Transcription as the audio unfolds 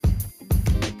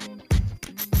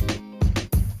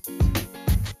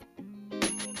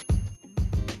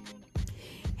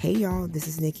Hey y'all, this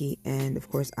is Nikki, and of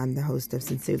course I'm the host of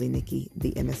Sincerely Nikki,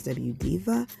 the MSW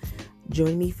Diva.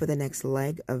 Join me for the next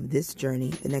leg of this journey,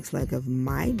 the next leg of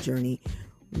my journey,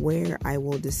 where I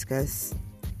will discuss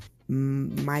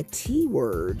my T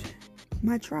word,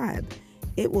 my tribe.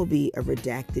 It will be a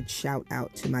redacted shout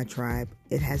out to my tribe.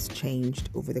 It has changed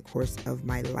over the course of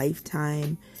my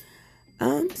lifetime.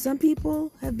 Some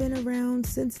people have been around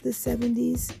since the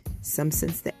 70s, some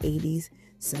since the 80s,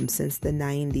 some since the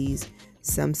 90s,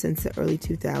 some since the early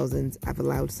 2000s. I've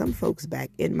allowed some folks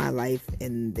back in my life,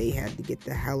 and they had to get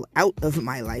the hell out of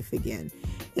my life again.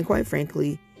 And quite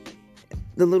frankly,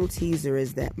 the little teaser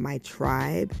is that my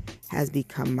tribe has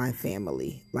become my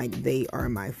family. Like, they are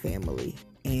my family.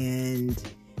 And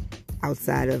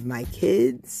outside of my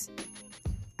kids,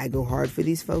 I go hard for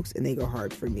these folks and they go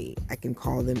hard for me. I can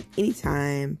call them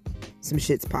anytime some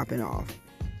shit's popping off,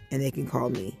 and they can call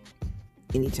me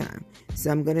anytime. So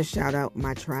I'm going to shout out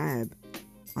my tribe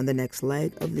on the next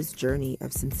leg of this journey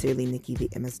of Sincerely Nikki, the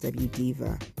MSW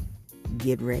Diva.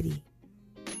 Get ready.